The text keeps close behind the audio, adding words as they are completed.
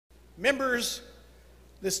Members,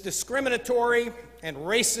 this discriminatory and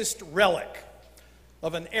racist relic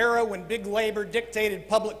of an era when big labor dictated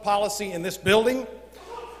public policy in this building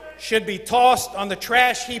should be tossed on the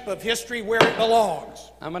trash heap of history where it belongs.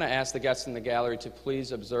 I'm going to ask the guests in the gallery to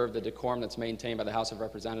please observe the decorum that's maintained by the House of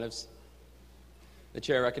Representatives. The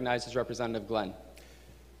chair recognizes Representative Glenn.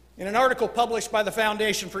 In an article published by the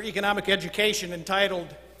Foundation for Economic Education entitled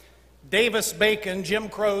Davis-Bacon, Jim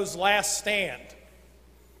Crow's Last Stand,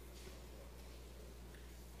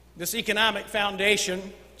 this economic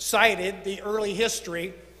foundation cited the early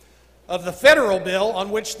history of the federal bill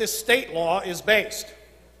on which this state law is based.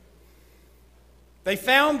 They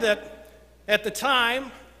found that at the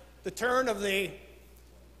time, the turn of the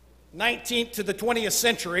 19th to the 20th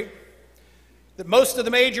century, that most of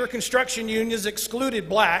the major construction unions excluded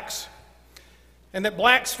blacks, and that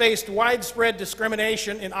blacks faced widespread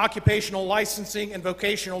discrimination in occupational licensing and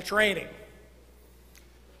vocational training.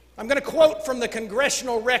 I'm going to quote from the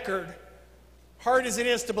congressional record, hard as it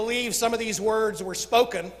is to believe some of these words were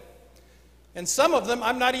spoken, and some of them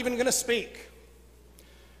I'm not even going to speak.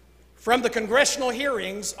 From the congressional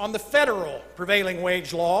hearings on the federal prevailing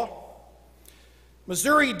wage law,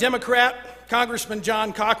 Missouri Democrat Congressman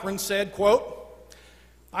John Cochran said, quote,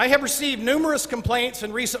 "I have received numerous complaints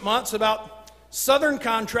in recent months about Southern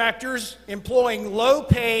contractors employing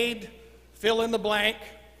low-paid, fill-in-the-blank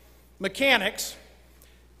mechanics,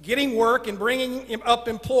 getting work and bringing up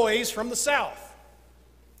employees from the South."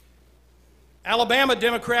 Alabama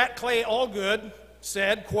Democrat Clay Allgood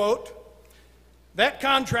said, quote, "That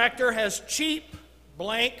contractor has cheap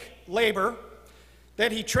blank labor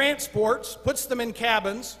that he transports, puts them in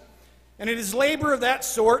cabins, and it is labor of that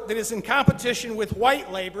sort that is in competition with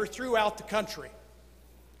white labor throughout the country,"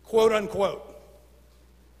 quote unquote.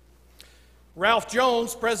 Ralph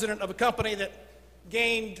Jones, president of a company that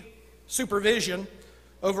gained supervision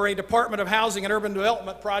over a Department of Housing and Urban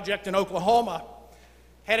Development project in Oklahoma,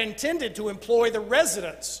 had intended to employ the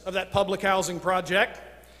residents of that public housing project,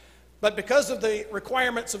 but because of the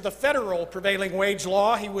requirements of the federal prevailing wage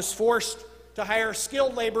law, he was forced to hire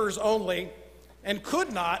skilled laborers only and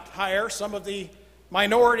could not hire some of the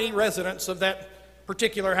minority residents of that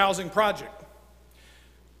particular housing project.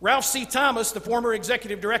 Ralph C. Thomas, the former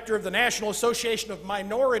executive director of the National Association of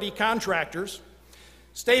Minority Contractors,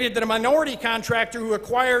 stated that a minority contractor who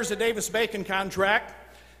acquires a Davis-Bacon contract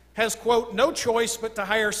has, quote, "no choice but to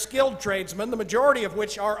hire skilled tradesmen, the majority of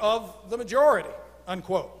which are of the majority,"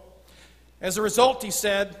 unquote. As a result, he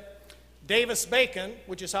said, Davis-Bacon,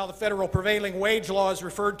 which is how the federal prevailing wage law is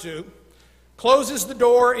referred to, closes the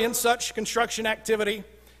door in such construction activity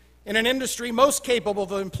in an industry most capable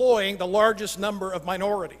of employing the largest number of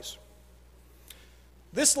minorities.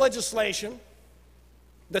 This legislation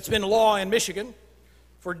that's been law in Michigan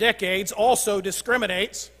for decades also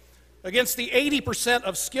discriminates against the 80%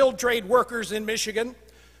 of skilled trade workers in Michigan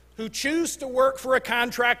who choose to work for a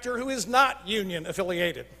contractor who is not union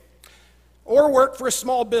affiliated, or work for a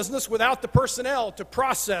small business without the personnel to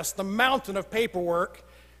process the mountain of paperwork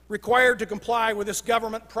required to comply with this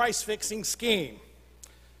government price-fixing scheme.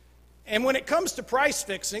 And when it comes to price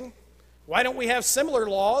fixing, why don't we have similar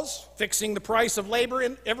laws fixing the price of labor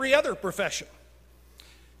in every other profession?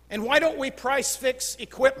 And why don't we price fix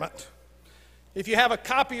equipment? If you have a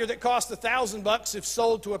copier that costs $1,000 if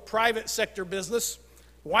sold to a private sector business,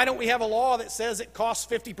 why don't we have a law that says it costs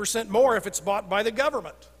 50% more if it's bought by the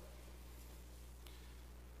government?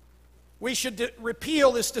 We should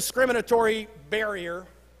repeal this discriminatory barrier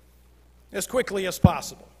as quickly as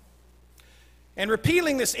possible. And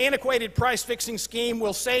repealing this antiquated price-fixing scheme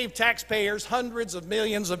will save taxpayers hundreds of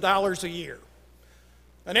millions of dollars a year.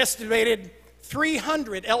 An estimated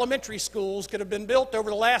 300 elementary schools could have been built over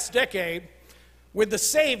the last decade with the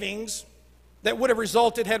savings that would have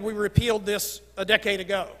resulted had we repealed this a decade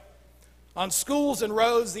ago. On schools and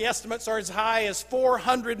roads, the estimates are as high as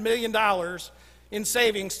 $400 million in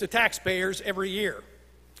savings to taxpayers every year.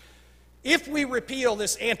 If we repeal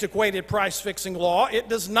this antiquated price-fixing law, it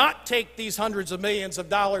does not take these hundreds of millions of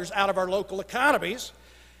dollars out of our local economies.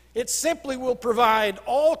 It simply will provide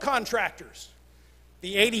all contractors,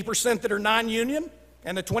 the 80% that are non-union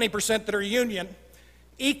and the 20% that are union,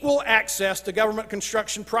 equal access to government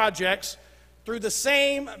construction projects through the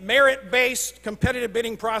same merit-based competitive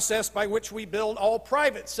bidding process by which we build all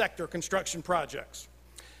private sector construction projects.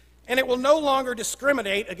 And it will no longer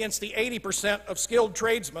discriminate against the 80% of skilled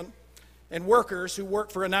tradesmen and workers who work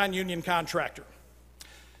for a non-union contractor.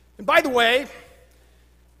 And by the way,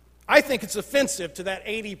 I think it's offensive to that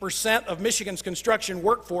 80% of Michigan's construction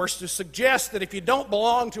workforce to suggest that if you don't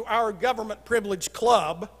belong to our government privilege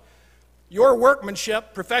club, your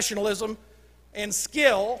workmanship, professionalism, and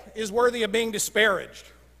skill is worthy of being disparaged.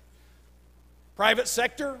 Private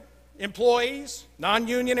sector employees,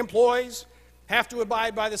 non-union employees, have to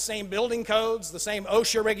abide by the same building codes, the same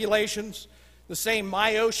OSHA regulations, the same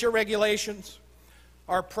MyOSHA regulations.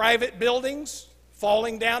 Are private buildings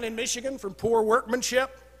falling down in Michigan from poor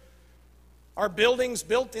workmanship? Are buildings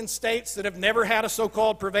built in states that have never had a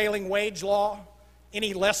so-called prevailing wage law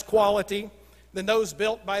any less quality than those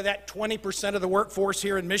built by that 20% of the workforce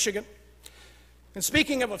here in Michigan? And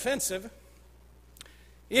speaking of offensive,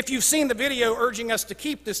 if you've seen the video urging us to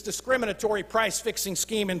keep this discriminatory price-fixing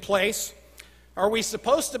scheme in place, are we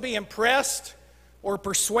supposed to be impressed or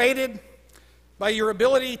persuaded by your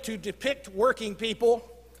ability to depict working people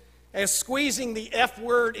as squeezing the F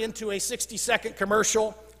word into a 60-second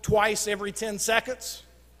commercial twice every 10 seconds?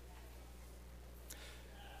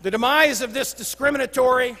 The demise of this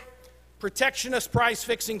discriminatory, protectionist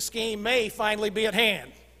price-fixing scheme may finally be at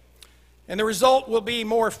hand, and the result will be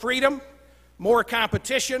more freedom, more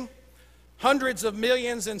competition, hundreds of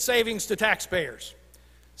millions in savings to taxpayers,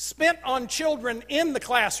 spent on children in the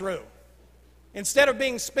classroom instead of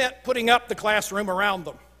being spent putting up the classroom around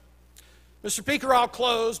them. Mr. Speaker, I'll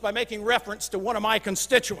close by making reference to one of my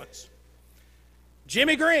constituents,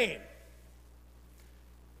 Jimmy Green,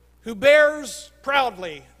 who bears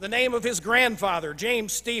proudly the name of his grandfather,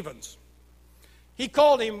 James Stevens. He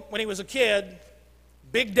called him, when he was a kid,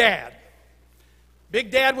 Big Dad. Big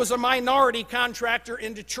Dad was a minority contractor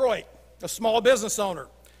in Detroit, a small business owner,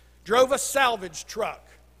 drove a salvage truck,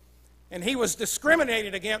 and he was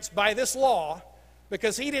discriminated against by this law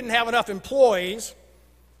because he didn't have enough employees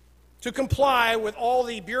to comply with all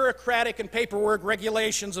the bureaucratic and paperwork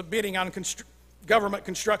regulations of bidding on government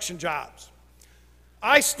construction jobs.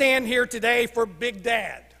 I stand here today for Big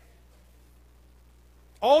Dad.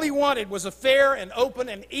 All he wanted was a fair and open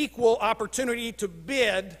and equal opportunity to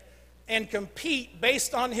bid and compete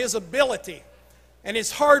based on his ability and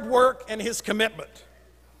his hard work and his commitment.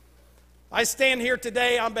 I stand here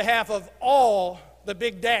today on behalf of all the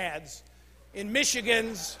Big Dads in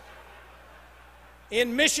Michigan's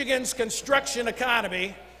construction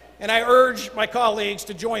economy, and I urge my colleagues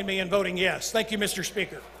to join me in voting yes. Thank you, Mr.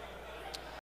 Speaker.